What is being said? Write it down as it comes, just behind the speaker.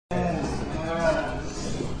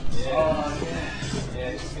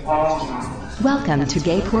Welcome to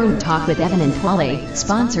Gay Porn Talk with Evan and Polly,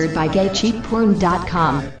 sponsored by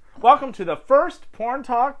GayCheapPorn.com. Welcome to the first Porn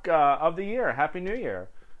Talk of the year. Happy New Year.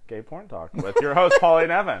 Gay Porn Talk with your host, Polly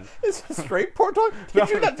and Evan. Is it straight porn talk? Did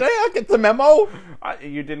you not get the memo?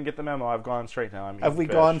 You didn't get the memo. I've gone straight now. Have we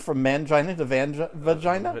gone from mangina to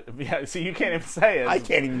vagina? Yeah, see, you can't even say it. I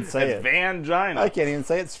can't even say it. It's vangina. I can't even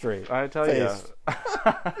say it straight. I tell you.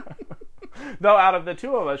 Though out of the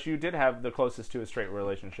two of us, you did have the closest to a straight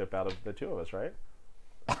relationship out of the two of us, right?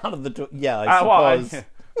 Out of the two, yeah, I suppose. Can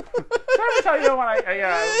I tell you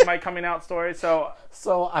when my coming out story? So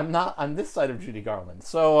I'm not on this side of Judy Garland.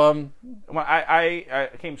 So when I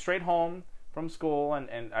came straight home from school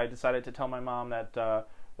and I decided to tell my mom that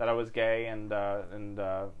I was gay and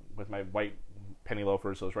with my white penny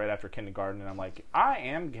loafers. It was right after kindergarten, and I'm like, I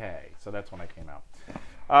am gay. So that's when I came out.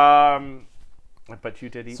 But you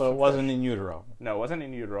did eat. So it wasn't in utero. No, it wasn't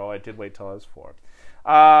in utero. I did wait till I was 4.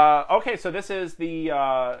 Okay, so this is the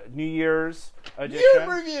New Year's edition.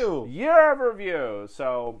 Year of review.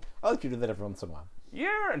 So I'll let you do that every once in a while.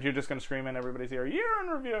 And you're just going to scream in everybody's ear, year in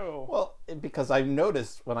review. Well, because I've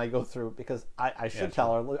noticed when I go through, because I should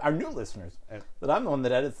tell our new listeners that I'm the one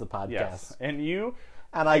that edits the podcast. Yes, and you...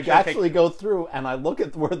 And I actually go through and I look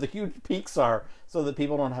at where the huge peaks are so that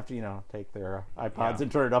people don't have to, take their iPods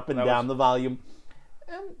and turn it up and down the volume.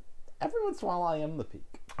 And every once in a while I am the peak.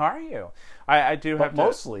 Are you? I do have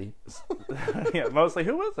mostly. Yeah, mostly.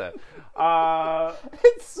 Who is it?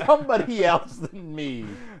 It's somebody else than me.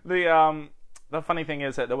 The funny thing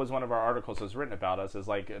is that there was one of our articles that was written about us is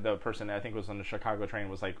like the person I think was on the Chicago train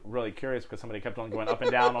was like really curious because somebody kept on going up and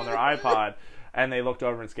down on their iPod and they looked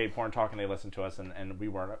over and Gay Porn Talk and they listened to us and we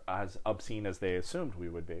weren't as obscene as they assumed we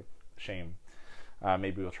would be. Shame.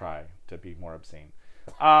 Maybe we'll try to be more obscene.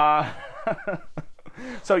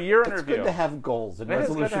 So year in review. It's good to have goals and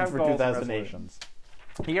resolutions for 2008.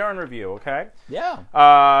 Year in review, okay?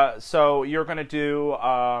 Yeah. So you're going to do,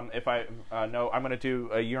 if I know, I'm going to do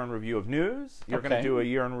a year in review of news. You're going to do a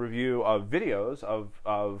year in review of videos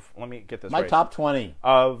of let me get this right. My top 20.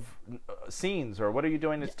 Of scenes, or what are you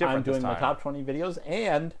doing that's different I'm doing this time? my top 20 videos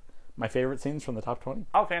and my favorite scenes from the top 20.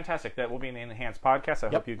 Oh, fantastic. That will be an enhanced podcast I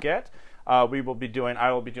hope you get. I will be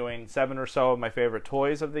doing 7 or so of my favorite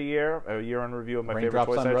toys of the year, a year in review of my favorite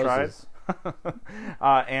toys I tried.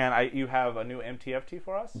 And you have a new MTFT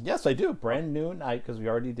for us? Yes, I do. Brand new, because we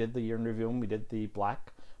already did the year in review and we did the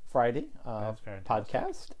Black Friday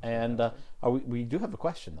podcast. And we do have a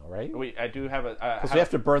question, though, right? I do have a... Because we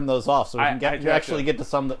have to burn those off so we can get to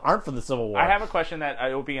some that aren't for the Civil War. I have a question that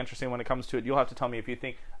will be interesting when it comes to it. You'll have to tell me if you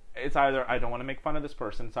think it's either I don't want to make fun of this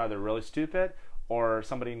person, it's either really stupid, or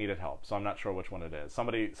somebody needed help. So I'm not sure which one it is.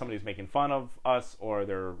 Somebody's making fun of us, or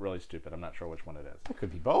they're really stupid. I'm not sure which one it is. It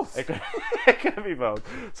could be both. It could be both.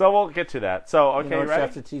 So we'll get to that. So, okay, you ready? You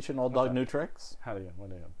have to teach an old dog new tricks. What do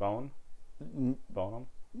you bone? Bone them?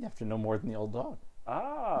 You have to know more than the old dog.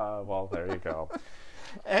 Ah, well, there you go.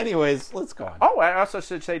 Anyways, let's go on. Oh, I also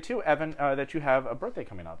should say, too, Evan, that you have a birthday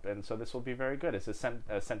coming up, and so this will be very good. It's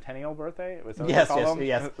a centennial birthday? Yes.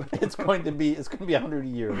 It's going to be 100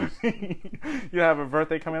 years. You have a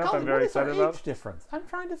birthday coming up I'm very excited about? What is our age difference? I'm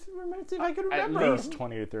trying to see if I can remember. At least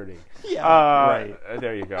 20 or 30. Yeah, right.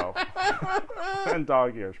 There you go. And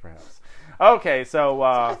dog years, perhaps. Okay, so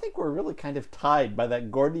I think we're really kind of tied by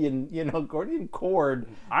that Gordian cord.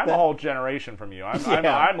 I'm a whole generation from you.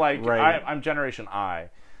 I'm Generation I,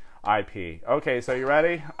 IP. Okay, so you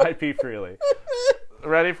ready? IP freely.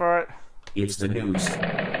 Ready for it? It's the news.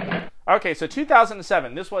 Okay, so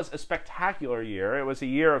 2007. This was a spectacular year. It was a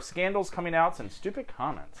year of scandals, coming outs, and stupid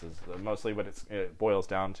comments. Is mostly what it boils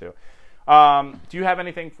down to. Do you have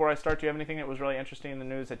anything before I start? Do you have anything that was really interesting in the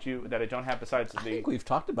news that I don't have besides I think we've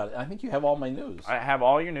talked about it. I think you have all my news. I have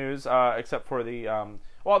all your news except for the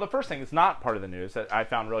the first thing is not part of the news that I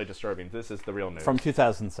found really disturbing. This is the real news from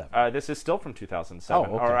 2007. This is still from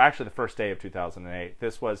 2007, or actually the first day of 2008.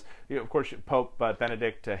 This was, of course, Pope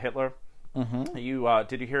Benedict Hitler. Mm-hmm.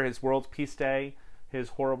 Did you hear his World Peace Day? His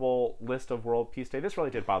horrible list of World Peace Day. This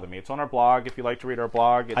really did bother me. It's on our blog. If you like to read our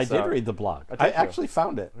blog, I did read the blog. I actually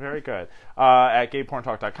found it. Very good. At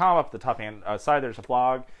gayporntalk.com, up the top hand side, there's a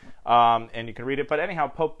blog, and you can read it. But anyhow,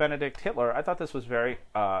 Pope Benedict Hitler, I thought this was very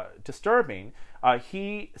disturbing.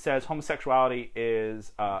 He says homosexuality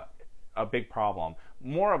is a big problem.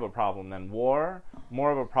 More of a problem than war,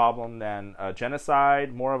 more of a problem than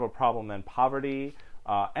genocide, more of a problem than poverty,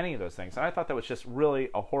 any of those things. And I thought that was just really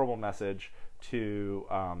a horrible message to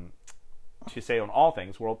say on all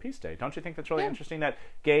things World Peace Day. Don't you think that's really interesting that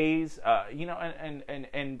gays, even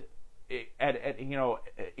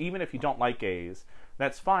if you don't like gays,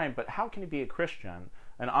 that's fine. But how can you be a Christian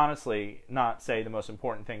and honestly not say the most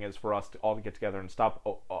important thing is for us to all to get together and stop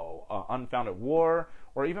unfounded war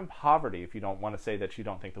or even poverty, if you don't want to say that you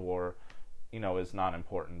don't think the war, is not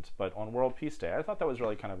important. But on World Peace Day, I thought that was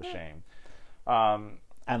really kind of a shame.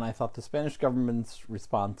 And I thought the Spanish government's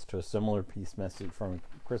response to a similar peace message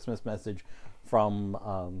Christmas message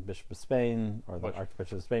from Bishop of Spain, or the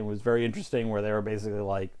Archbishop of Spain, was very interesting, where they were basically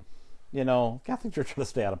like, Catholic Church ought to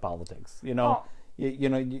stay out of politics. Well, you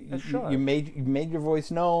made your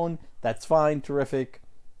voice known. That's fine, terrific.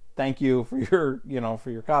 Thank you for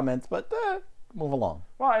your comments, but move along.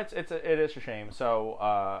 Well, it is a shame. So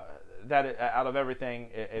that out of everything,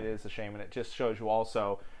 it is a shame, and it just shows you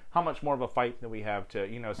also how much more of a fight that we have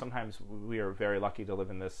to. Sometimes we are very lucky to live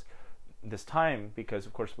in this time, because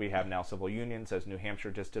of course we have now civil unions, as New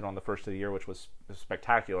Hampshire just did on the first of the year, which was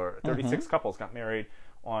spectacular. 36 couples got married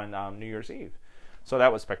on New Year's Eve. So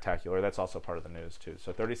that was spectacular. That's also part of the news too.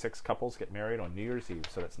 So 36 couples get married on New Year's Eve.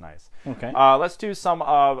 So that's nice. Okay. Let's do some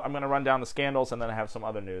of. I'm going to run down the scandals, and then I have some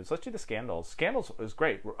other news. Let's do the scandals. Scandals is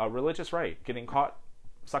great. Religious right, getting caught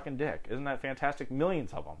sucking dick. Isn't that fantastic?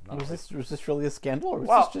 Millions of them. Was this really a scandal, or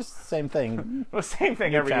was this just the same thing? The same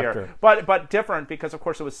thing every chapter. year, but different, because of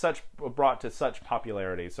course it was brought to such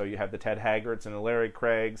popularity. So you have the Ted Haggards and the Larry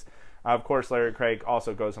Craigs. Of course, Larry Craig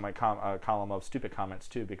also goes in my column of stupid comments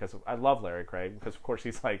too, because I love Larry Craig, because of course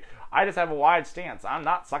he's like, I just have a wide stance. I'm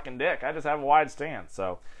not sucking dick. I just have a wide stance.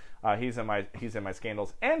 So he's in my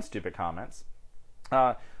scandals and stupid comments.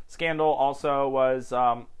 Scandal also was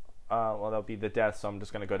that'll be the death. So I'm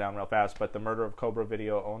just going to go down real fast. But the murder of Cobra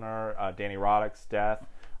Video owner Danny Roddick's death.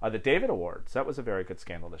 The David Awards, that was a very good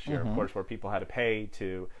scandal this year. Of course, where people had to pay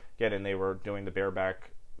to get in. They were doing the bareback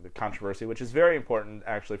controversy, which is very important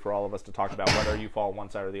actually for all of us to talk about, whether you fall one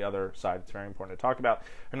side or the other side. It's very important to talk about.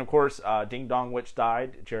 And of course, Ding Dong Witch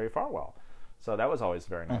died, Jerry Falwell. So that was always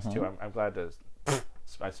very nice too. I'm glad to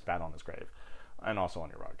I spat on his grave, and also on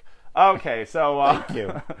your rug. Okay, so Thank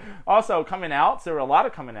you. Also coming out, there were a lot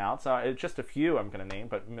of coming outs. It's just a few I'm going to name,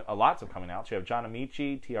 but lots of coming outs. You have John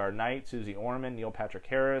Amici, T.R. Knight, Susie Orman, Neil Patrick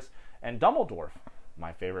Harris, and Dumbledore.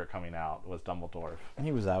 My favorite coming out was Dumbledore.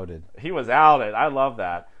 He was outed. He was outed. I love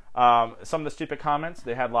that. Some of the stupid comments,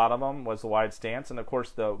 they had a lot of them, was the wide stance. And, of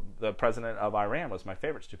course, the president of Iran was my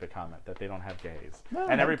favorite stupid comment, that they don't have gays. No,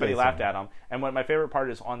 and everybody laughed at them. And what my favorite part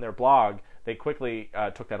is, on their blog, they quickly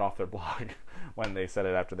took that off their blog when they said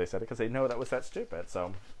it, after they said it, because they know that was that stupid.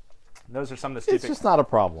 So those are some of the stupid... It's just not a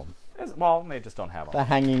problem. Well, they just don't have them. The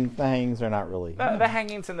hangings are not really... The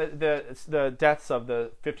hangings and the deaths of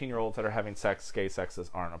the 15-year-olds that are having gay sexes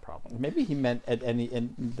aren't a problem. Maybe he meant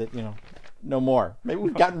no more. Maybe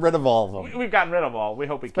we've gotten rid of all of them. We've gotten rid of all. We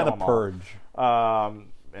hope we kill them all. It's been a purge.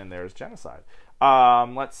 And there's genocide.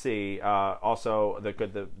 Let's see. Also, the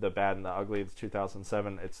good, the bad, and the ugly. It's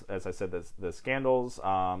 2007. It's, as I said, the scandals.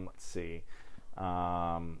 Let's see.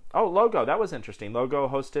 Logo. That was interesting. Logo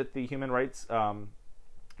hosted the human rights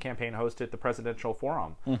campaign, hosted the presidential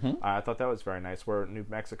forum. I thought that was very nice, where New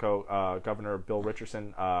Mexico Governor Bill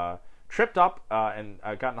Richardson tripped up and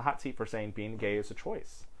got in the hot seat for saying being gay is a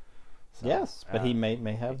choice. So, yes, but he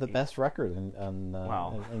may have the best record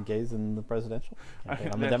in gays in the presidential campaign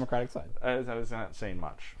on the Democratic side. I was not saying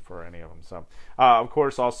much for any of them. So, of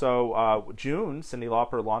course, also June, Cyndi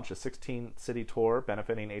Lauper launched a 16-city tour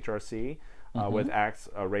benefiting HRC with acts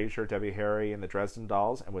Erasure, Debbie Harry, and the Dresden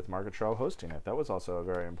Dolls, and with Margaret Cho hosting it. That was also a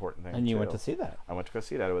very important thing. And you went to see that? I went to go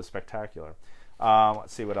see that. It was spectacular.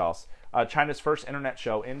 Let's see what else. China's first internet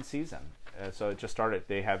show in season. So it just started.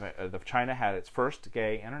 They have China had its first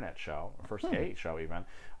gay internet show, first gay show even,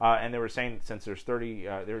 and they were saying since there's 30,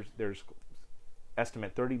 there's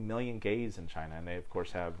estimate 30 million gays in China, and they of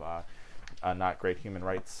course have not great human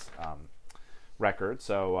rights record,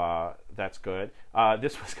 so that's good.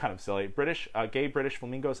 This was kind of silly. Gay British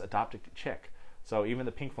flamingos adopted chick. So even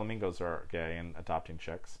the pink flamingos are gay and adopting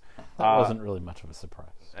chicks. That wasn't really much of a surprise.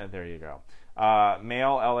 There you go.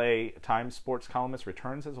 Male LA Times sports columnist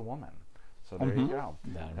returns as a woman. So there you go.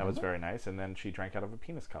 That was very nice. And then she drank out of a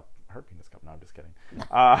penis cup. Her penis cup. No, I'm just kidding.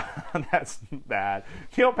 That's bad.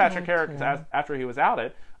 Neil Patrick Harris, after he was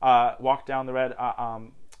outed, walked down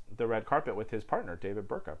the red carpet with his partner, David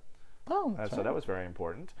Burka. Oh, so that was very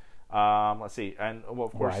important. Let's see, and well,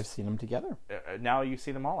 of course, I've seen them together. Now you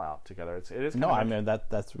see them all out together. It is. No, I mean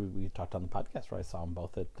that's we talked on the podcast where I saw them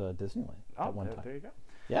both at Disneyland at one time. There you go.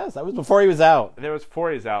 Yes, that was before he was out. There was before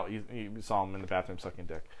he was out. You saw him in the bathroom sucking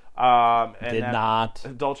dick. Did not.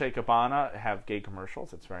 Dolce & Gabbana have gay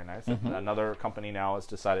commercials. It's very nice. Another company now has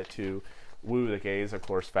decided to woo the gays. Of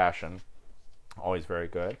course, fashion, always very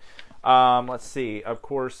good. Let's see. Of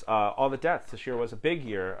course, all the deaths this year was a big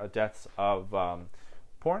year. Deaths of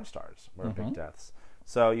porn stars were big deaths.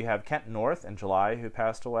 So you have Kent North in July who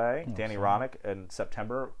passed away. Danny Roddick in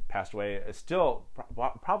September passed away. It's still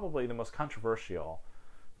probably the most controversial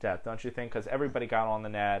death, don't you think? Because everybody got on the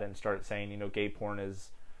net and started saying, gay porn is...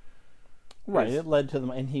 Right, it led to them,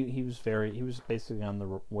 and he was basically on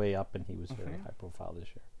the way up, and he was very high profile this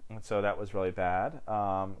year. And so that was really bad.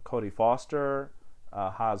 Cody Foster,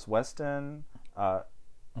 Haas Weston. They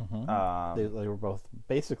were both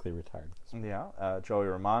basically retired. Yeah, Joey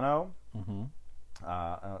Romano.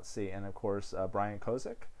 Let's see, and of course Brian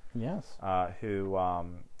Kozik. Yes. Who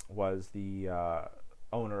was the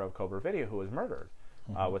owner of Cobra Video, who was murdered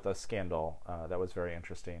with a scandal that was very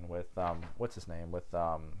interesting with what's his name, with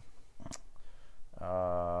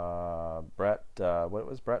Brett. What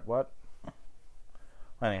was Brett? What?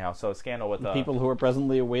 Anyhow, so a scandal with people who are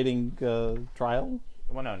presently awaiting trial.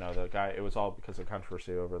 Well, no, the guy. It was all because of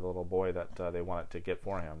controversy over the little boy that they wanted to get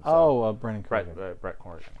for him. So, Brennan Corrigan. Brett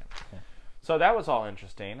Corrigan. Yeah. So that was all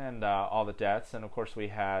interesting, and all the deaths, and of course we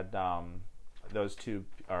had those two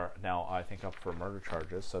are now I think up for murder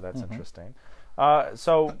charges. So that's interesting.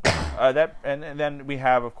 That and then we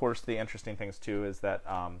have of course the interesting things too is that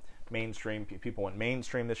mainstream people went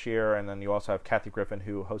mainstream this year, and then you also have Kathy Griffin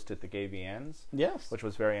who hosted the Gay VNs, yes, which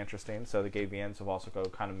was very interesting. So the Gay VNs have also go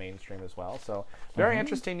kind of mainstream as well. So very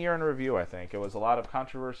interesting year in review. I think it was a lot of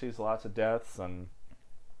controversies, lots of deaths, and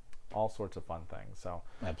all sorts of fun things. So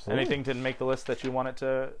absolutely. Anything didn't make the list that you wanted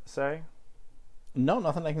to say? No,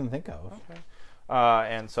 nothing I can think of. Okay.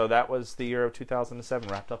 And so that was the year of 2007,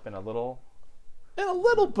 wrapped up in a little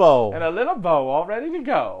bow. And a little bow, all ready to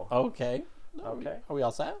go. Okay. Okay. Are we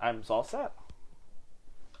all set? I'm all set.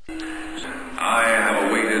 I have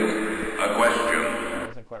awaited a question. I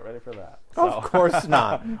wasn't quite ready for that. Of course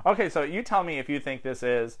not. Okay, so you tell me if you think this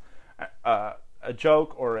is a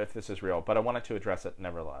joke or if this is real, but I wanted to address it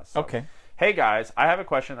nevertheless. So, okay. Hey guys, I have a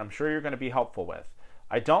question I'm sure you're going to be helpful with.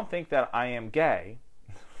 I don't think that I am gay,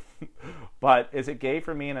 but is it gay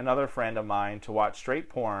for me and another friend of mine to watch straight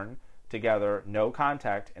porn together, no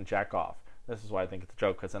contact, and jack off? This is why I think it's a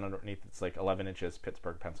joke, because then underneath it's like 11 inches,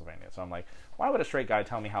 Pittsburgh, Pennsylvania. So I'm like, why would a straight guy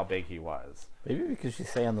tell me how big he was? Maybe because you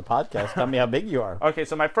say on the podcast, tell me how big you are. Okay,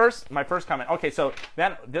 so my first comment. Okay, so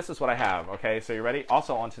then this is what I have. Okay, so you ready?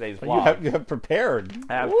 Also on today's blog. You have prepared.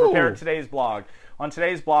 I have prepared today's blog. On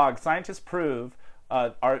today's blog, scientists prove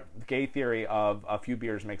our gay theory of a few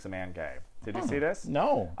beers makes a man gay. Did you see this?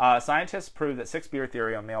 No. Scientists prove that 6 beer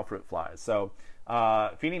theory on male fruit flies. So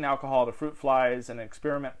feeding alcohol to fruit flies and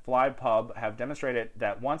experiment fly pub have demonstrated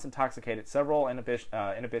that once intoxicated, several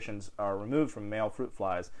inhibitions are removed from male fruit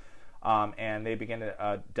flies, and they begin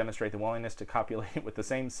to demonstrate the willingness to copulate with the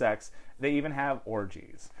same sex. They even have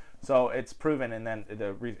orgies. So it's proven, and then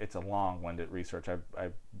it's a long-winded research.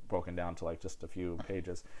 I've broken down to like just a few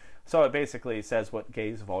pages. So it basically says what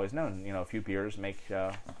gays have always known. A few beers makes you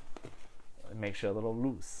a little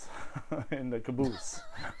loose in the caboose.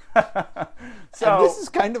 So and this is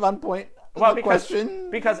kind of on point. Well,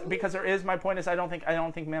 question because there is, my point is I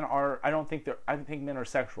think men are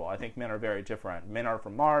sexual. I think men are very different. Men are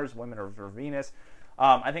from Mars, women are from Venus.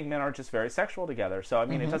 I think men are just very sexual together. So I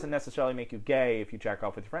mean, it doesn't necessarily make you gay if you jack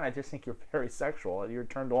off with your friend. I just think you're very sexual. You're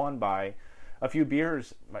turned on by a few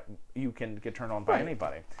beers. You can get turned on by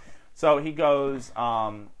anybody. So he goes,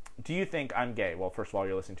 do you think I'm gay? Well, first of all,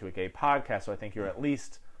 you're listening to a gay podcast, so I think you're at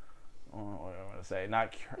least, what do I want to say?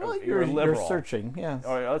 You're liberal. You're searching, yes.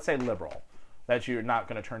 Or let's say liberal, that you're not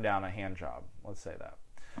going to turn down a hand job. Let's say that.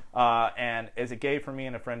 And is it gay for me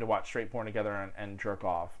and a friend to watch straight porn together and jerk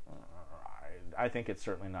off? I think it's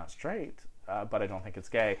certainly not straight, but I don't think it's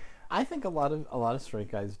gay. I think a lot of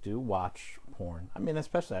straight guys do watch porn. I mean,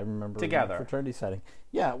 especially I remember together in a fraternity setting.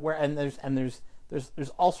 Yeah, there's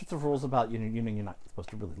all sorts of rules about you're not supposed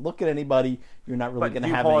to really look at anybody. You're not really going to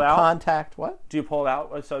have any contact. What? Do you pull it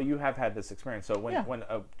out? So you have had this experience. So when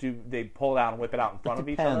do they pull it out and whip it out in front of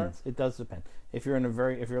each other? It does depend. If you're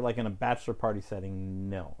like in a bachelor party setting,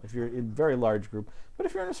 no. If you're in a very large group, but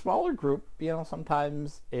if you're in a smaller group,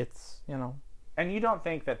 sometimes it's And you don't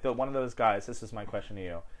think that one of those guys? This is my question to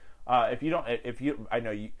you. I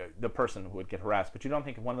know the person would get harassed, but you don't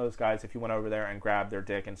think one of those guys, if you went over there and grabbed their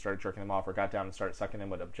dick and started jerking them off, or got down and started sucking them,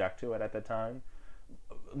 would object to it at the time?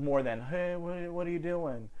 More than, hey, what are you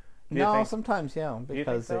doing? Sometimes, yeah,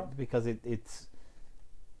 because it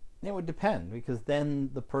would depend, because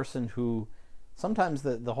then the person who, sometimes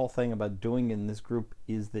the whole thing about doing in this group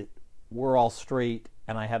is that we're all straight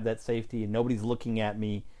and I have that safety and nobody's looking at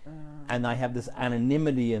me, and I have this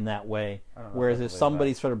anonymity in that way. Whereas if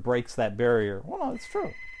somebody sort of breaks that barrier, well, no, it's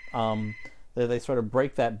true. They sort of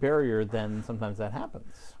break that barrier, then sometimes that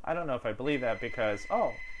happens. I don't know if I believe that because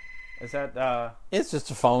Is that? It's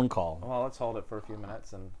just a phone call. Well, let's hold it for a few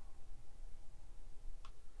minutes and.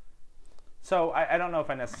 So I don't know if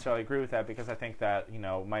I necessarily agree with that, because I think that,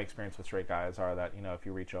 my experience with straight guys are that, if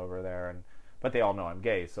you reach over there but they all know I'm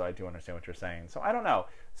gay, so I do understand what you're saying. So I don't know.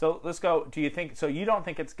 So let's go. Do you think, so you don't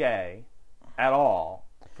think it's gay at all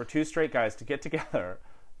for two straight guys to get together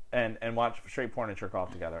and watch straight porn and jerk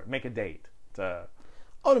off together, make a date to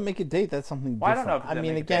make a date, that's something different. Well, I don't know if that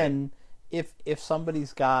make a again, if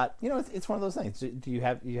somebody's got, it's one of those things. Do you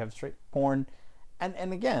have straight porn?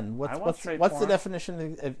 And again, what's the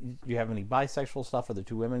definition of, do you have any bisexual stuff? Are there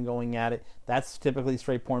two women going at it? That's typically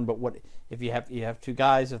straight porn. But what if you have two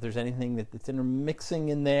guys? If there's anything that's intermixing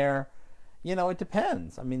in there, it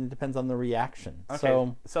depends. It depends on the reaction.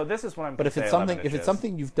 Okay. So this is what I'm. But if it's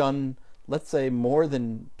something you've done, let's say more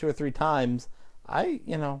than 2 or 3 times,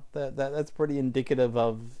 that's pretty indicative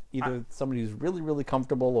of either somebody who's really, really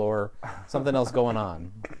comfortable or something else going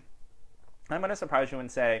on. I'm going to surprise you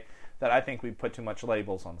and say that I think we put too much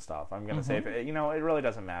labels on stuff. I'm going to say, it really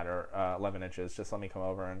doesn't matter. 11 inches, just let me come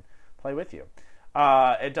over and play with you.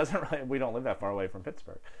 It doesn't really. We don't live that far away from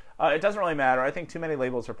Pittsburgh. It doesn't really matter. I think too many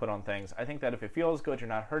labels are put on things. I think that if it feels good, you're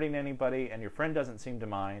not hurting anybody, and your friend doesn't seem to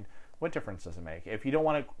mind, what difference does it make? If you don't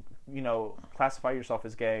want to, classify yourself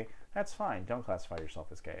as gay, that's fine. Don't classify yourself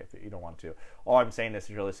as gay if you don't want to. All I'm saying is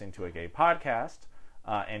you're listening to a gay podcast,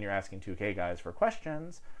 and you're asking two gay guys for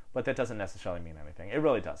questions, but that doesn't necessarily mean anything. It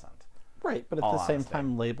really doesn't. Right, but at the same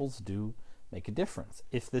time, labels do make a difference.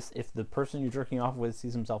 If the person you're jerking off with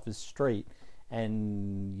sees himself as straight,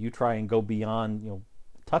 and you try and go beyond,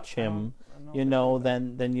 touch him,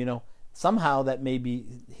 then somehow that may be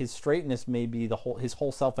his straightness, may be his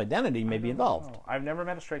whole self identity may be involved. I've never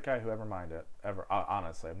met a straight guy who ever minded. Ever,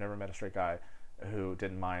 honestly, I've never met a straight guy who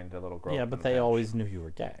didn't mind a little girl. Yeah, but they always knew you were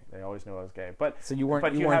gay. They always knew I was gay. But so you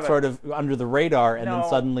weren't sort of under the radar, and then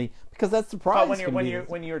suddenly, because that's the problem. But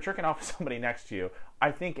when you're jerking off with somebody next to you,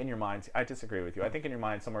 I think in your mind, I disagree with you. I think in your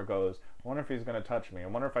mind somewhere goes, I wonder if he's going to touch me. I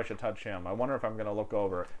wonder if I should touch him. I wonder if I'm going to look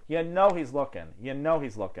over. He's looking.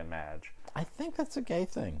 He's looking, Madge. I think that's a gay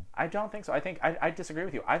thing. I don't think so. I think I disagree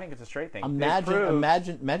with you. I think it's a straight thing.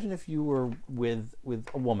 Imagine if you were with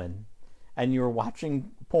a woman, and you were watching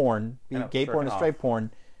porn, be it gay porn or straight porn.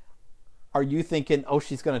 Are you thinking, oh,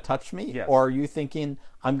 she's going to touch me? Yes. Or are you thinking,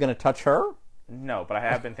 I'm going to touch her? No, but I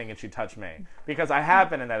have been thinking she'd touch me. Because I have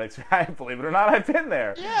been in that experience. Believe it or not, I've been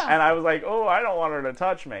there. Yeah. And I was like, oh, I don't want her to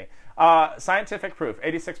touch me. Scientific proof.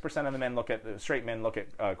 86% of the men straight men look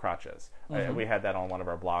at crotches. We had that on one of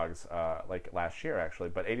our blogs last year, actually.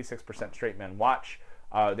 But 86% straight men watch.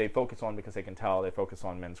 They focus on, because they can tell, they focus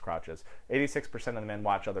on men's crotches. 86% of the men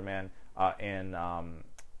watch other men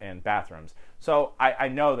in bathrooms. So I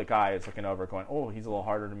know the guy is looking over going, oh, he's a little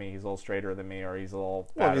harder than me, he's a little straighter than me, or he's a little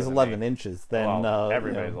fatter Well, he's 11 inches, then...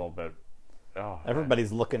 everybody's a little bit...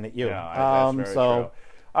 everybody's looking at you. Yeah, that's very true.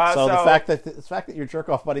 So the fact that your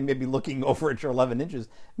jerk-off buddy may be looking over at your 11 inches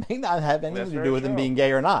may not have anything to do with him being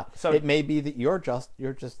gay or not. So it may be that you're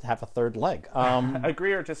just have a third leg.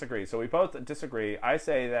 Agree or disagree? So we both disagree. I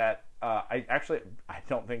say that I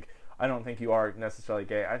don't think you are necessarily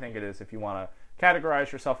gay. I think it is if you want to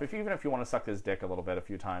categorize yourself. Even if you want to suck his dick a little bit a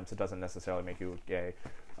few times, it doesn't necessarily make you gay.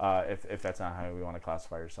 If that's not how we want to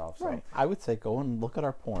classify yourself. So. Right. I would say go and look at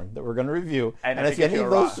our porn that we're going to review, and if any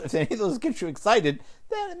of those get you excited,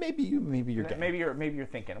 then maybe you're gay. Maybe you're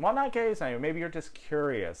thinking, well, not gay, maybe you're just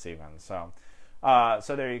curious even. So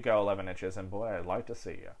there you go, 11 inches, and boy, I'd like to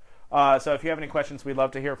see you. So if you have any questions, we'd love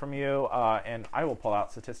to hear from you, and I will pull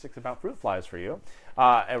out statistics about fruit flies for you.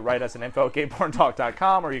 Write us an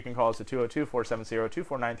info@gayporntalk.com, or you can call us at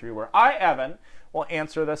 202-470-2493, where I, Evan, will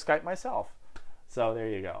answer the Skype myself. So there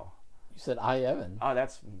you go. You said I, Evan. Oh,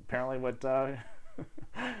 that's apparently what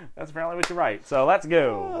you write. So let's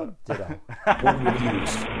go. Ditto. Porn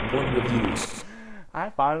reviews. I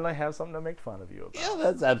finally have something to make fun of you about. Yeah,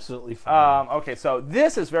 that's absolutely fine. Okay, so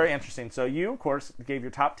this is very interesting. So you, of course, gave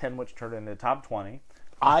your top 10, which turned into the top 20.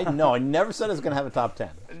 I never said I was going to have a top 10.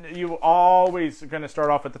 You always going to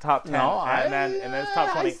start off at the top 10, no, and then it's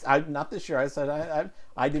top 20. Not this year. I said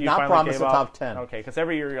I did not promise a top 10. Okay, because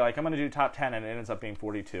every year you're like, I'm going to do top 10, and it ends up being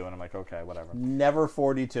 42, and I'm like, okay, whatever. Never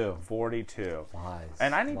 42. 42. Lies.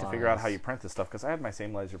 And I need to figure out how you print this stuff, because I have my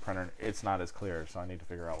same laser printer, and it's not as clear, so I need to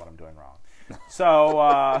figure out what I'm doing wrong. So,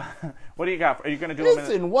 what do you got? Are you going to do them It's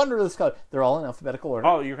in wondrous color. They're all in alphabetical order.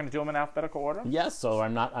 Oh, you're going to do them in alphabetical order? Yes, so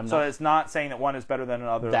I'm not. So it's not saying that one is better than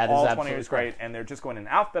another. That is all 20 absolutely is great, correct. and they're just going in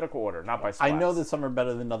alphabetical order, not by splats. I know that some are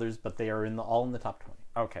better than others, but they are all in the top 20.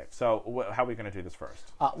 Okay, so how are we going to do this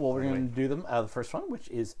first? Well, we're going to do them. The first one, which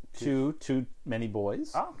is Too Many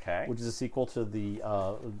Boys. Okay. Which is a sequel to the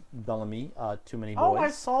Bellamy Too Many Boys. Oh, I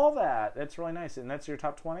saw that. That's really nice. And that's your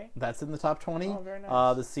top 20? That's in the top 20. Oh, very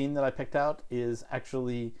nice. The scene that I picked out is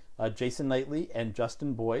actually Jason Knightley and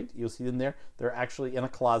Justin Boyd. You'll see them there. They're actually in a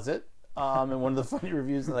closet. And one of the funny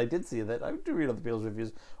reviews that I did see, that I do read other people's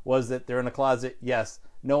reviews, was that they're in a closet. Yes,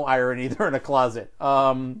 no irony, they're in a closet.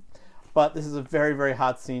 But this is a very, very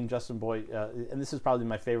hot scene. Justin Boyd, and this is probably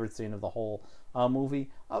my favorite scene of the whole movie.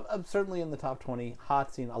 I'm certainly in the top 20.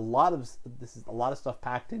 Hot scene. A lot of stuff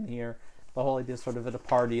packed in here. The whole idea is sort of at a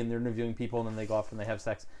party and they're interviewing people and then they go off and they have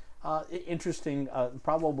sex. Interesting.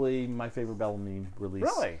 Probably my favorite Bellamy release.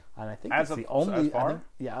 Really? And I think As it's of- the only. as far? I think,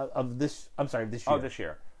 yeah, of this. I'm sorry, this year. Oh, this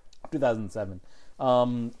year. 2007.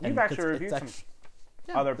 You've actually reviewed some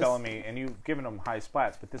other this- Bellamy, and you've given them high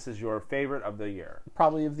splats, but this is your favorite of the year.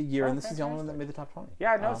 Probably of the year, and this is the only fantastic. one that made the top 20.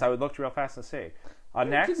 Yeah, I noticed. I would look real fast to see. You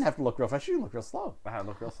Next. didn't have to look real fast. You look real slow. I had to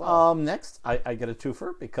look real slow. Next, I get a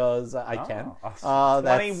twofer because I can. Oh,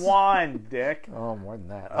 That's- 21, Dick. Oh, more than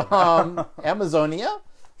that. Amazonia,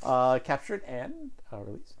 captured and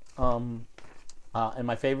released. And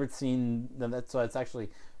my favorite scene, it's actually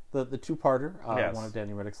the two-parter, Yes. one of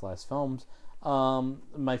Danny Riddick's last films.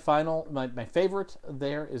 My favorite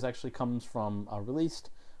there actually comes from Released,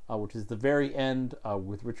 which is the very end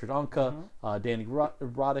with Richard Anka, Danny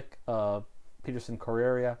Roddick, Peterson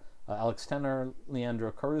Correia, Alex Tenner,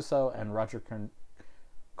 Leandro Caruso, and Roger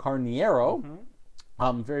Carniero.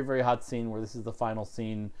 Very, very hot scene where this is the final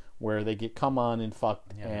scene where they get come on and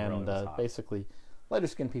fucked, Yeah, it and really was hot. basically lighter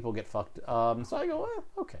skinned people get fucked. So I go,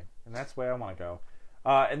 okay. And that's the way I want to go.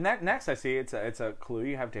 And next I see it's a clue.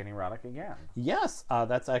 You have Danny Roddick again. Yes,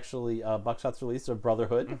 that's actually Buckshot's release of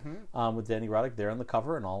Brotherhood with Danny Roddick there on the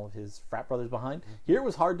cover and all of his frat brothers behind. Here it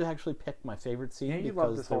was hard to actually pick my favorite scene Yeah, you because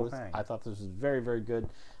loved this whole thing. I thought this was very, very good.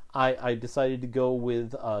 I decided to go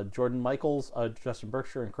with Jordan Michaels, Justin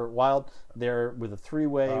Berkshire, and Kurt Wilde. They're with a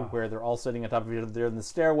three-way where they're all sitting on top of each other. They're in the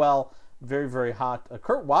stairwell. Very, very hot.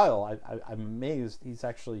 Kurt Wilde, I'm amazed. He's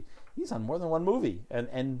on more than one movie,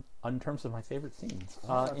 and in terms of my favorite scenes, in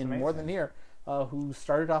More amazing. Than Here, who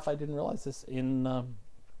started off, I didn't realize this, in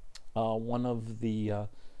one of the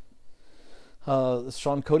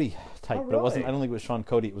Sean Cody type, Oh, but it wasn't. really? I don't think it was Sean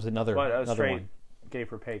Cody. It was another Straight one. gay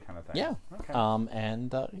for pay kind of thing. Yeah. Okay.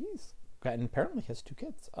 And he's and apparently has 2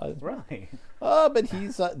 kids. Really? But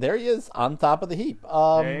he's there. He is on top of the heap.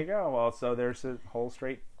 There you go. Well, so there's a whole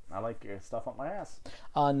straight. I like your stuff up my ass.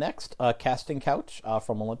 Next, Casting Couch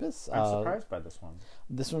from Olympus. I'm surprised by this one.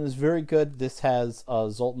 This one is very good. This has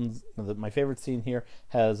Zoltan. My favorite scene here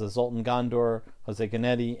has Zoltan Gondor, Jose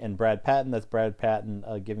Ganetti, and Brad Patton. That's Brad Patton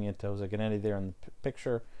giving it to Jose Ganetti there in the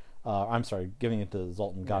picture. I'm sorry, giving it to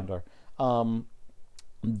Zoltan Gondor.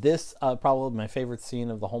 This probably my favorite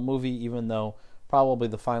scene of the whole movie, even though probably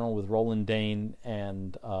the final with Roland Dane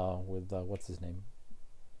and with what's his name,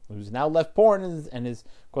 who's now left porn and is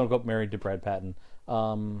quote unquote married to Brad Patton.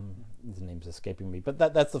 His name's escaping me, but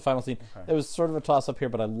that's the final scene. Okay. It was sort of a toss up here,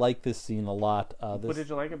 but I like this scene a lot. What did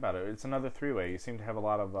you like about it? It's another three-way. You seem to have a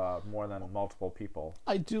lot of more than multiple people.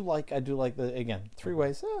 I do like the again 3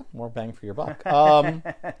 ways. More bang for your buck.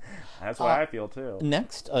 That's why I feel too.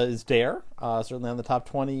 Next is Dare, certainly on the top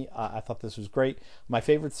 20. I thought this was great. My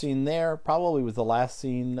favorite scene there probably was the last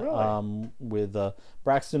scene Really? with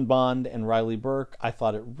Braxton Bond and Riley Burke. I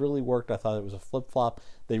thought it really worked. I thought it was a flip-flop.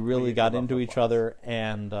 They really you got love into each flip-flops. other,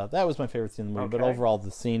 and that was my favorite scene in the movie. But Okay. overall,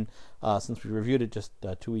 the scene, since we reviewed it just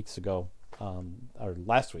 2 weeks ago, or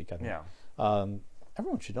last week, I think,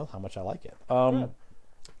 everyone should know how much I like it.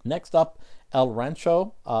 Next up, El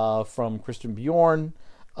Rancho from Christian Bjorn.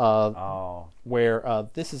 Where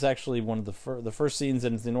this is actually one of the first scenes,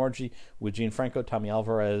 and it's an orgy with Gianfranco, Tommy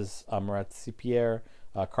Alvarez, Murat Cipierre,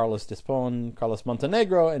 Carlos Despon, Carlos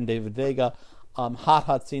Montenegro, and David Vega.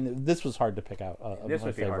 Hot scene. This was hard to pick out. This my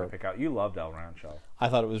would be favorite. hard to pick out. You loved El Rancho. I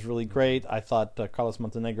thought it was really great. I thought Carlos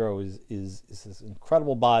Montenegro is this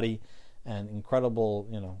incredible body and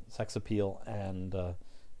incredible sex appeal, and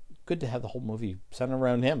good to have the whole movie centered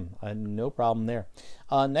around him. No problem there.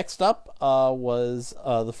 Next up was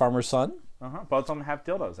The Farmer's Son. Both of them have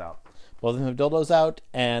dildos out. Both of them have dildos out,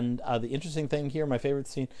 and the interesting thing here, my favorite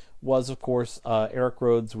scene, was, of course, Eric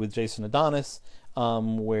Rhodes with Jason Adonis.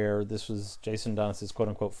 where this was Jason Donis'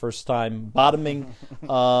 quote-unquote first time bottoming.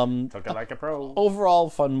 Took it like a pro. Overall,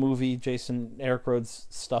 fun movie. Eric Rhodes'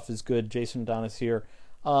 stuff is good. Jason Donis here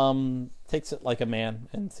takes it like a man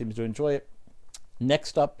and seems to enjoy it.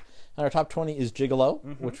 Next up on our top 20 is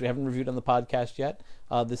Gigolo, which we haven't reviewed on the podcast yet.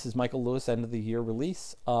 This is Michael Lewis end of the year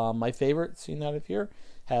release. My favorite scene out of here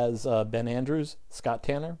has Ben Andrews, Scott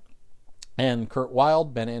Tanner, and Kurt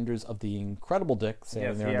Wilde. Ben Andrews of the Incredible Dick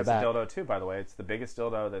standing there in the back. He has a dildo too, by the way. It's the biggest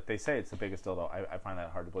dildo that they say it's the biggest dildo. I find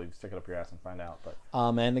that hard to believe. Stick it up your ass and find out. But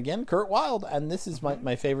and again, Kurt Wilde, and this is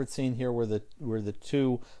my favorite scene here, where the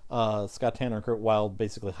two Scott Tanner and Kurt Wilde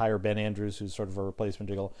basically hire Ben Andrews, who's sort of a replacement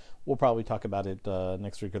Gigolo. We'll probably talk about it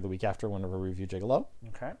next week or the week after whenever we review Gigolo.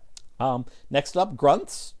 Okay. Next up,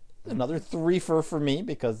 Grunts. Another threefer for me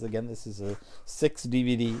because again, this is a 6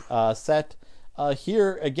 DVD set.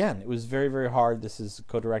 Here again, it was very, very hard. This is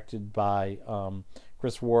co-directed by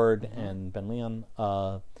Chris Ward and Ben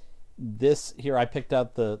Leon. This here, I picked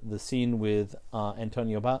out the scene with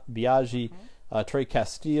Antonio Biaggi, Trey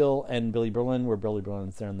Castile, and Billy Berlin, where Billy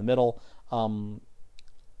Berlin's there in the middle.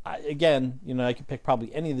 I could pick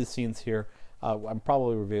probably any of the scenes here. I'm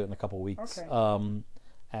probably reviewing it in a couple weeks. Okay.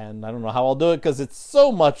 And I don't know how I'll do it because it's so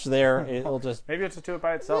much there. It'll just maybe it's just do it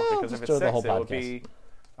by itself because if it's 6, it would be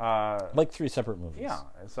like 3 separate movies. Yeah,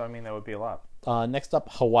 so I mean that would be a lot. Next up,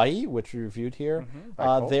 Hawaii, which we reviewed here.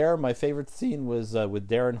 There, my favorite scene was with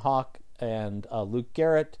Darren Hawk and Luke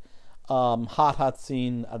Garrett. Hot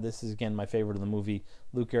scene. This is again my favorite of the movie.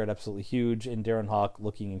 Luke Garrett absolutely huge, and Darren Hawk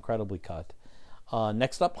looking incredibly cut.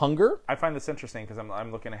 Next up, Hunger. I find this interesting because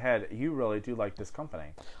I'm looking ahead. You really do like this company.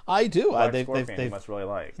 I do. They must really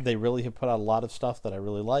like. They really have put out a lot of stuff that I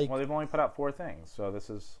really like. Well, they've only put out 4 things, so this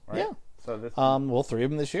is right. Yeah. So this. 3 of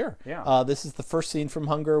them this year. Yeah. This is the first scene from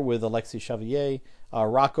Hunger with Alexis Xavier,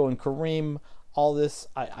 Rocco, and Kareem. All this,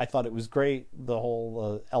 I thought it was great. The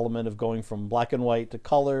whole element of going from black and white to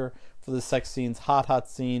color for the sex scenes. Hot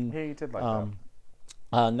scene. Yeah, you did like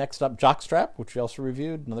that. Next up, Jockstrap, which we also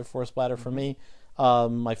reviewed. Another force splatter for me.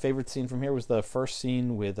 My favorite scene from here was the first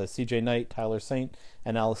scene with C.J. Knight, Tyler Saint,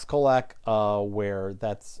 and Alice Kolak, where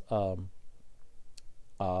that's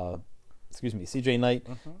C.J. Knight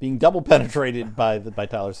being double penetrated by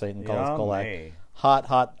Tyler Saint and Alice Kolak.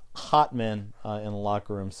 Hot men in the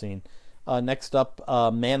locker room scene. Next up,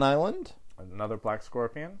 Man Island. Another Black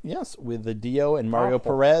Scorpion. Yes, with the Dio and Mario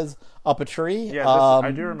Perez up a tree. Yeah,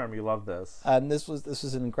 I do remember you loved this. And this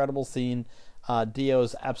was an incredible scene.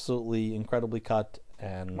 Dio's absolutely incredibly cut,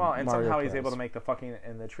 and Mario somehow Perez. he's able to make the fucking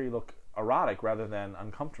in the tree look erotic rather than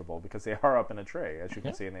uncomfortable because they are up in a tree, as you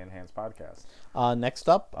can see in the Enhanced podcast. Next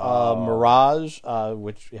up, Mirage,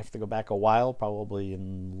 which you have to go back a while, probably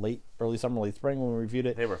in early summer, late spring when we reviewed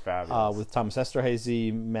it. They were fabulous. With Thomas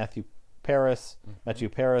Esterhazy, Matthew Paris,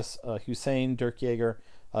 Hussein, Dirk Yeager,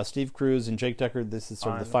 Steve Cruz, and Jake Decker. This is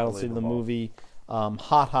sort of the final scene of the movie.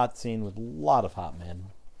 Hot scene with a lot of hot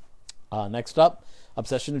men. Next up,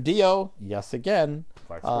 Obsession of Dio. Yes, again.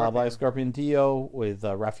 Black Scorpion Dio with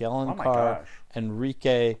Rafael Alencar,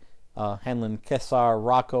 Enrique, Hanlon Kessar,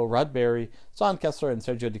 Rocco Rodberry, Son Kessler, and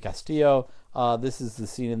Sergio Di Castillo. This is the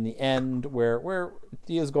scene in the end where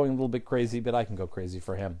Dio's going a little bit crazy, but I can go crazy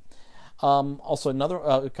for him. Also,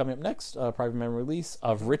 another coming up next, private memory release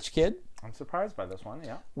of Rich Kid. I'm surprised by this one,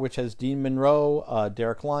 yeah. Which has Dean Monroe,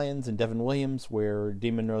 Derek Lyons, and Devin Williams, where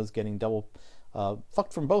Dean Monroe's getting double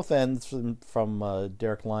fucked from both ends from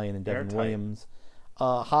Derek Lyon and Devin Williams.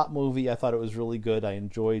 Hot movie. I thought it was really good. I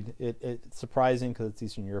enjoyed it. It's surprising because it's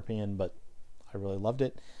Eastern European, but I really loved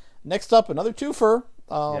it. Next up, another twofer.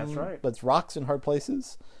 That's right. That's Rocks in Hard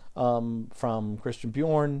Places from Christian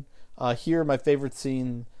Bjorn. Here, my favorite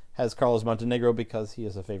scene has Carlos Montenegro because he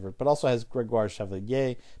is a favorite, but also has Gregoire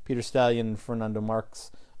Chevalier, Peter Stallion, Fernando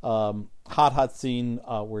Marx. Hot scene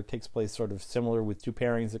where it takes place sort of similar with 2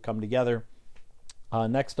 pairings that come together.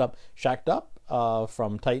 Next up, Shacked Up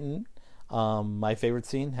from Titan. My favorite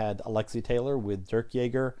scene had Alexi Taylor with Dirk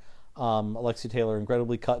Yeager. Alexi Taylor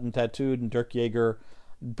incredibly cut and tattooed, and Dirk Yeager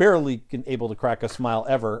barely able to crack a smile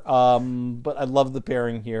ever. But I love the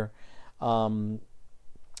pairing here.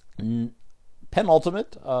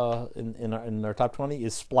 Penultimate in our top 20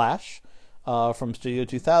 is Splash from Studio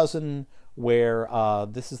 2000, where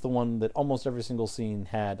this is the one that almost every single scene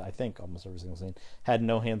had. I think almost every single scene had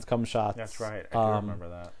no hands come shots. That's right. I do remember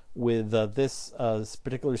that. With this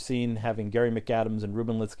particular scene having Gary McAdams and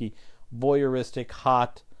Ruben Litsky, voyeuristic,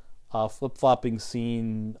 hot, flip-flopping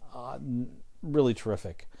scene, really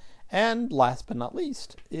terrific. And last but not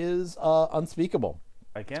least is Unspeakable.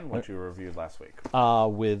 Again, what you reviewed last week.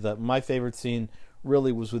 With my favorite scene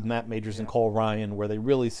really was with Matt Majors and Cole Ryan, where they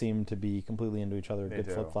really seemed to be completely into each other.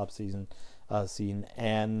 Good flip-flop season. scene,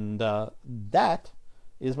 and that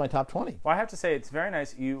is my top 20. Well, I have to say, it's very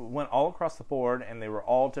nice. You went all across the board, and they were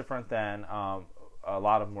all different than, a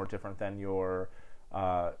lot of them were different than your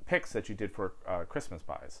picks that you did for Christmas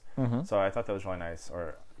pies. So I thought that was really nice.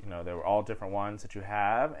 Or, they were all different ones that you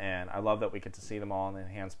have, and I love that we get to see them all in the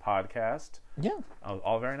Enhanced podcast. Yeah.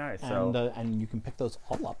 All very nice. So, and you can pick those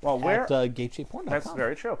all up where, at gatecheapporn.com. That's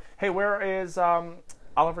very true. Hey, where is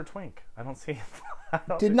Oliver Twink? I don't see him.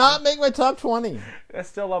 Did not make my top 20. I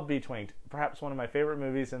still love Be Twinked. Perhaps one of my favorite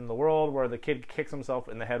movies in the world, where the kid kicks himself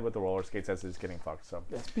in the head with the roller skates as he's getting fucked. So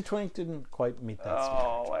Be Twinked didn't quite meet that standard.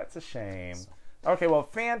 Oh, that's a shame. Okay, well,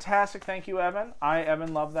 fantastic. Thank you, Evan.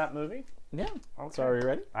 Evan, love that movie. Yeah. Okay. So are you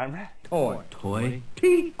ready? I'm ready. Toy.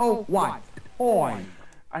 T-O-Y. Toy.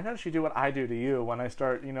 I notice you do what I do to you when I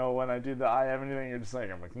start, when I do the Evan thing, you're just like,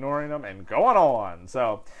 I'm ignoring them and going on.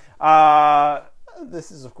 So,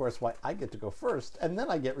 this is, of course, why I get to go first, and then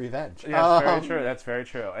I get revenge. yeah, that's very true. That's very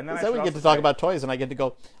true. And then we get to talk about toys, and I get to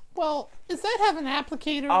go, well, does that have an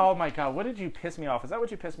applicator? Oh, my God. What did you piss me off? Is that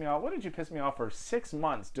what you pissed me off? What did you piss me off for 6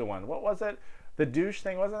 months doing? What was it? The douche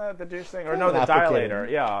thing, wasn't it? The douche thing? Or no, the dilator.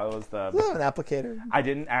 Yeah, it was the... Does it have an applicator? I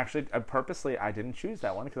didn't actually, purposely, I didn't choose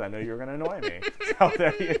that one because I know you were going to annoy me. So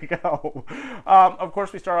there you go. Of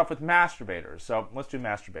course, we start off with masturbators. So let's do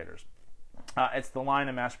masturbators. It's the line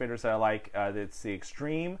of masturbators that I like. It's the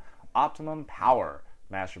Extreme Optimum Power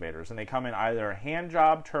masturbators. And they come in either hand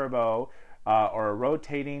job turbo, or a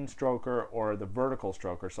rotating stroker, or the vertical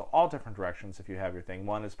stroker. So all different directions if you have your thing.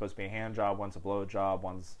 One is supposed to be a hand job, one's a blow job,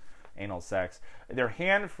 one's anal sex. They're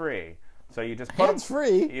hand-free. So you just put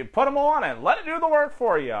hands-free? You put them on and let it do the work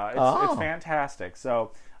for you. It's fantastic.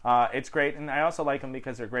 So it's great. And I also like them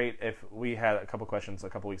because they're great if we had a couple questions a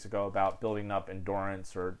couple weeks ago about building up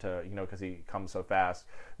endurance or to, because he comes so fast.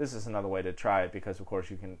 This is another way to try it because, of course,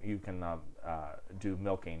 you can do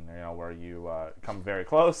milking, where you come very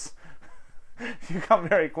close. You come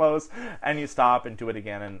very close and you stop and do it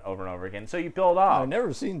again and over again. So you build up. I've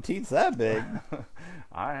never seen teeth that big.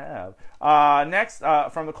 I have. Next,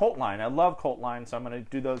 from the Colt line. I love Colt line, so I'm going to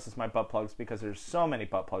do those as my butt plugs because there's so many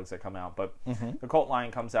butt plugs that come out. But the Colt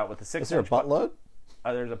line comes out with the 6-inch. Is there a butt load?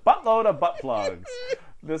 There's a buttload of butt plugs.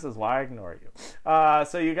 This is why I ignore you.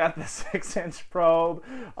 So you got the 6-inch probe,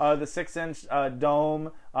 the 6-inch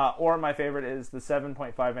dome, or my favorite is the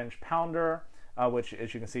 7.5-inch pounder. Which,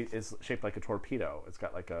 as you can see, is shaped like a torpedo. It's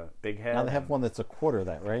got like a big head. Now they have one that's a quarter,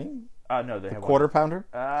 that right? No, they have quarter pounder.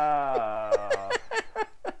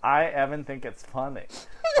 Evan, think it's funny.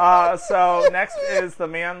 So next is the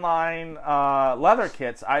Manline leather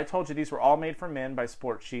kits. I told you these were all made for men by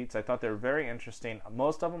Sport Sheets. I thought they were very interesting.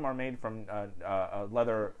 Most of them are made from a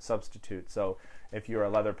leather substitute. So if you're a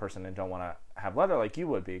leather person and don't want to have leather like you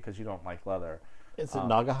would be because you don't like leather. Is it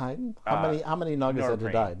Naugahyde? How many Naugas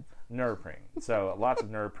have died? Neoprene. So lots of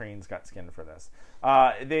neoprenes got skinned for this.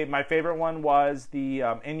 My favorite one was the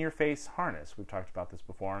in-your-face harness. We've talked about this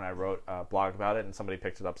before, and I wrote a blog about it, and somebody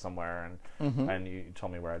picked it up somewhere, and you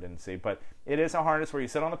told me where I didn't see. But it is a harness where you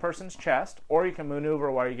sit on the person's chest, or you can maneuver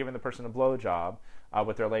while you're giving the person a blowjob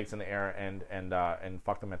with their legs in the air and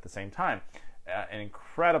fuck them at the same time. An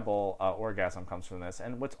incredible orgasm comes from this.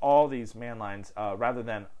 And what's all these man lines, rather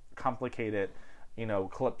than complicated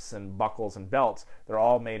clips and buckles and belts, they're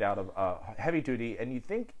all made out of heavy duty, and you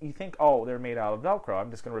think, oh, they're made out of Velcro.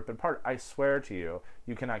 I'm just going to rip it apart. I swear to you,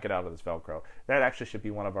 you cannot get out of this Velcro. That actually should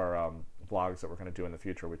be one of our vlogs that we're going to do in the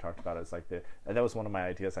future. We talked about it. It's like that was one of my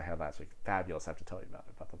ideas I had last week. Fabulous. I have to tell you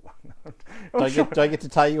about the vlog. Do I get to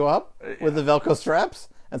tie you up with the Velcro straps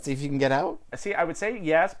and see if you can get out? See, I would say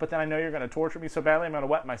yes, but then I know you're going to torture me so badly I'm going to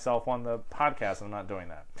wet myself on the podcast, and I'm not doing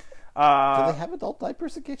that. Do they have adult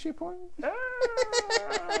diapers at Gatecheap Porn?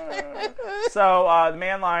 So the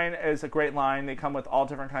Man line is a great line. They come with all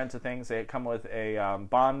different kinds of things. They come with a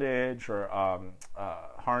bondage or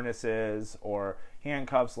harnesses or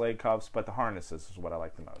handcuffs, leg cuffs, but the harnesses is what I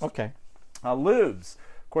like the most. Okay. Lubes.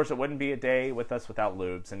 Of course, it wouldn't be a day with us without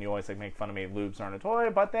lubes, and you always make fun of me. Lubes aren't a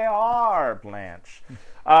toy, but they are, Blanche.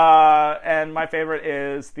 And my favorite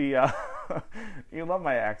is the. You love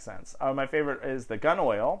my accents. My favorite is the gun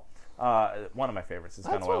oil. One of my favorites is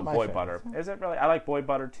gun oil, boy butter. Is it really? I like boy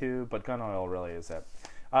butter too, but gun oil really is it.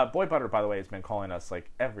 Boy butter, by the way, has been calling us like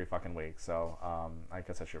every fucking week, so I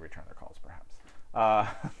guess I should return their calls, perhaps.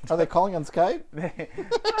 Are they calling on Skype?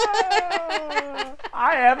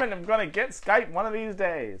 I am going to get Skype one of these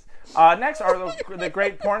days. Next are the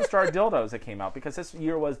great porn star dildos that came out, because this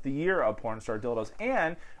year was the year of porn star dildos.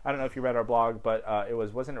 And I don't know if you read our blog, but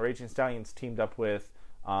wasn't it Raging Stallions teamed up with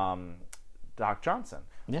Doc Johnson.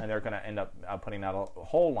 Yeah. And they're going to end up putting out a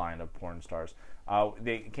whole line of porn stars.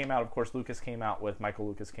 They came out, of course, Michael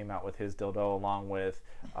Lucas came out with his dildo along with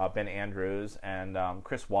Ben Andrews and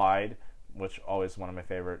Chris Wyde, which always one of my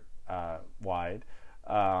favorite Wyde,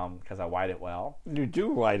 because I wide it well. You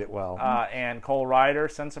do wide it well. And Cole Ryder,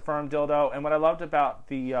 Sensiferm dildo. And what I loved about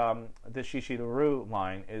the Shishi LaRue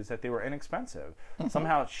line is that they were inexpensive.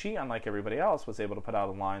 Somehow she, unlike everybody else, was able to put out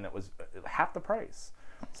a line that was half the price.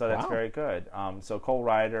 So that's very good. So Cole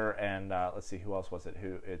Ryder and let's see, who else was it?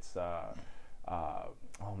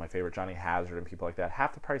 My favorite, Johnny Hazard and people like that.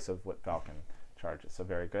 Half the price of what Falcon charges. So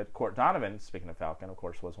very good. Court Donovan, speaking of Falcon, of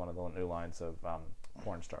course, was one of the new lines of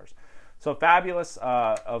porn stars. So fabulous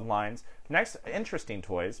of lines. Next, interesting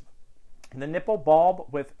toys. The nipple bulb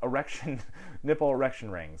with nipple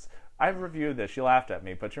erection rings. I've reviewed this. You laughed at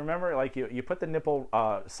me, but you remember, like you put the nipple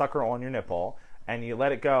sucker on your nipple and you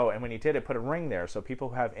let it go, and when you did it, put a ring there. So people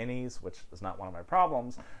who have innies, which is not one of my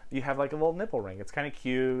problems, you have like a little nipple ring. It's kind of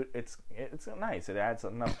cute. It's nice. It adds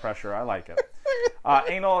enough pressure. I like it.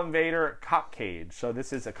 Anal Invader cock cage. So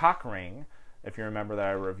this is a cock ring, if you remember that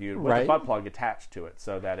I reviewed, with a butt plug attached to it,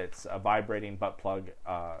 so that it's a vibrating butt plug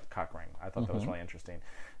cock ring. I thought that was really interesting.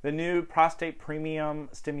 The new prostate premium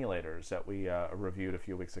stimulators that we reviewed a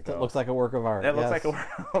few weeks ago. It looks like a work of art. It looks like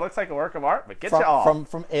a work of art, but get you off.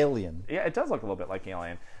 From Alien. Yeah, it does look a little bit like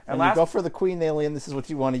Alien. And you go for the Queen Alien, this is what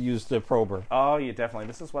you want to use to probe her. Oh, yeah, definitely.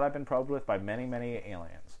 This is what I've been probed with by many, many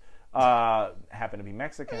aliens. Happen to be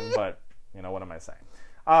Mexican, but, what am I saying?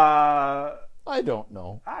 I don't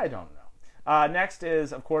know. Next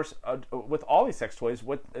is, of course, with all these sex toys,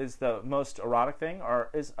 what is the most erotic thing, or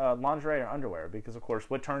is lingerie or underwear? Because, of course,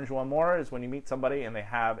 what turns you on more is when you meet somebody and they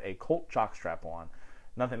have a Colt jockstrap on.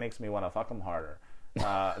 Nothing makes me want to fuck them harder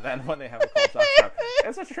than when they have a Colt jockstrap.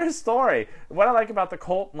 It's a true story. What I like about the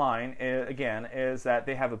Colt line, is that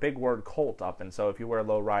they have a big word Colt up, and so if you wear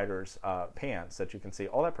low riders pants, that you can see,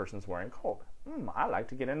 that person's wearing Colt. I like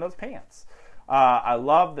to get in those pants. I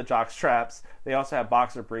love the jock straps. They also have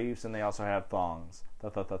boxer briefs, and they also have thongs. The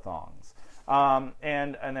thongs.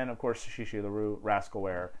 And then, of course, Shishi LaRue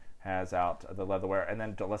Rascalware has out the leatherware. And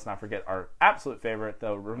then let's not forget our absolute favorite,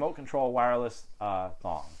 the remote control wireless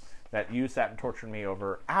thong. That you sat and tortured me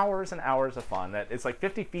over hours and hours of fun. That it's like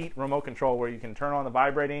 50 feet remote control where you can turn on the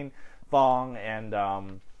vibrating thong, and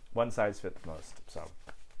one size fits most. So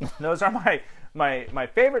those are my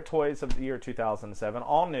favorite toys of the year 2007,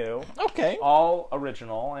 all new, all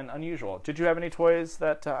original and unusual. Did you have any toys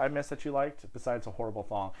that I missed that you liked besides a horrible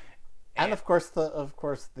thong? And of course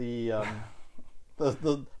the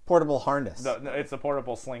portable harness. It's a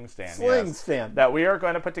portable sling stand. Stand that we are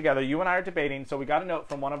going to put together. You and I are debating. So we got a note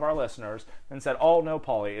from one of our listeners and said, "Oh no,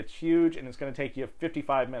 Paulie, it's huge and it's going to take you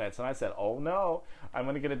 55 minutes." And I said, "Oh no, I'm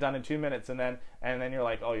going to get it done in 2 minutes." And then you're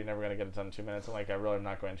like, "Oh, you're never going to get it done in 2 minutes." I'm like, "I really am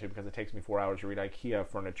not going to, because it takes me 4 hours to read IKEA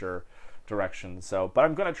furniture directions." But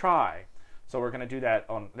I'm going to try. So we're going to do that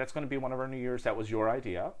that's going to be one of our New Year's. That was your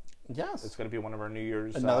idea. Yes. It's going to be one of our New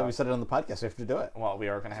Year's. And now that we said it on the podcast, we have to do it. Well, we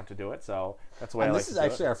are going to have to do it. So that's the way I like to do it. And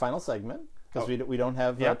this is actually our final segment, because we don't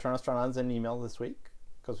have Turn Us, Turn Ons in email this week,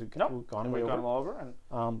 because we've gone all over.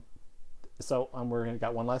 And we're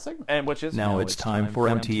got one last segment. And which is... Now it's time for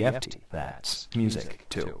MTFT. That's music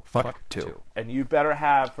to fuck to. And you better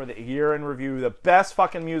have, for the year in review, the best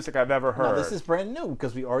fucking music I've ever heard. Now, this is brand new,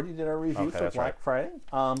 because we already did our review for Black Friday.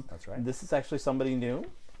 That's right. This is actually somebody new.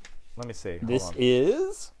 Let me see. This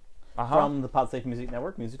is... from the Podsafe Music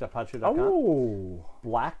Network, music.podshow.com. Oh.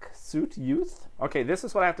 Black Suit Youth. Okay, this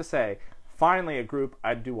is what I have to say. Finally, a group,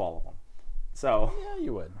 I'd do all of them. So yeah,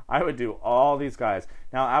 you would. I would do all these guys.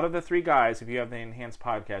 Now, out of the three guys, if you have the enhanced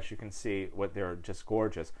podcast, you can see what they're just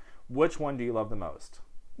gorgeous. Which one do you love the most?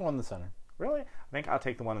 One in the center. Really? I think I'll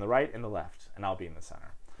take the one on the right and the left, and I'll be in the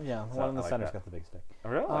center. Yeah, the one in the center's got the big stick.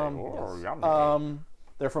 Really? Yes. Yummy.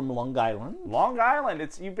 They're from Long Island. Long Island.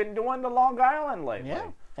 You've been doing the Long Island lately.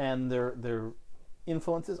 Yeah. And their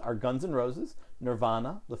influences are Guns N' Roses,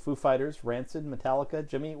 Nirvana, the Foo Fighters, Rancid, Metallica,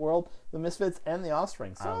 Jimmy Eat World, the Misfits, and the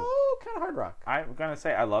Offspring. So kind of hard rock. I'm gonna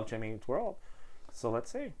say I love Jimmy Eat World. So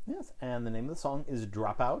let's see. Yes. And the name of the song is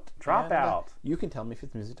Dropout. Dropout. You can tell me if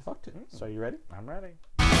it's music to fuck to. So are you ready? I'm ready.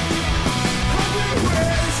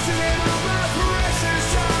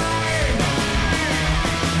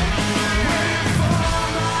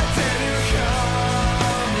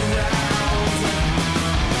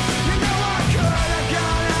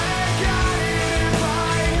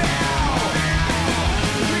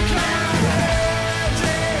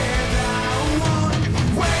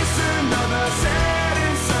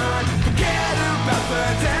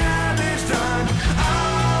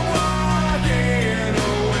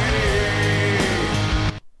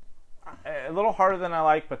 a little harder than I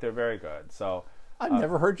like, but they're very good. So I've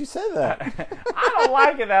never heard you say that. I don't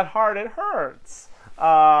like it that hard. It hurts.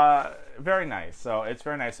 Very nice. So it's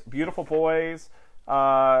very nice. Beautiful boys.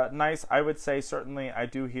 Nice. I would say certainly I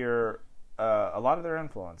do hear a lot of their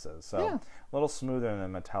influences. So Yeah. a little smoother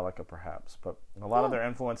than Metallica perhaps, but a lot of their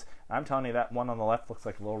influence. I'm telling you, that one on the left looks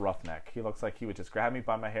like a little roughneck. He looks like he would just grab me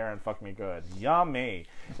by my hair and fuck me good. Yummy.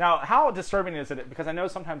 Now, how disturbing is it? Because I know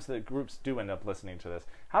sometimes the groups do end up listening to this.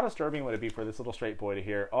 How disturbing would it be for this little straight boy to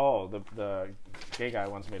hear, oh, the gay guy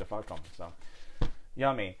wants me to fuck him? So,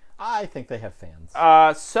 yummy. I think they have fans.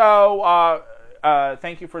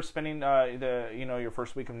 Thank you for spending your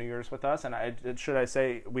first week of New Year's with us. And should I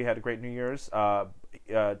say we had a great New Year's?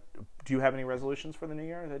 Do you have any resolutions for the new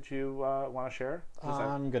year that you want to share?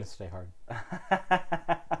 I'm going to stay hard.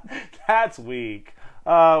 That's weak.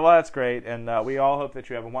 Well, that's great. And we all hope that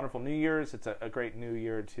you have a wonderful New Year's. It's a great new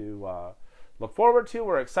year to look forward to.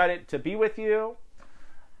 We're excited to be with you.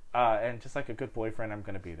 And just like a good boyfriend, I'm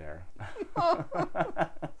going to be there.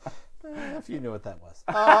 If you knew what that was.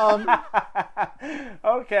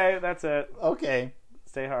 Okay, that's it. Okay.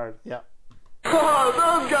 Stay hard. Yeah. Oh,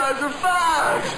 those guys are fast!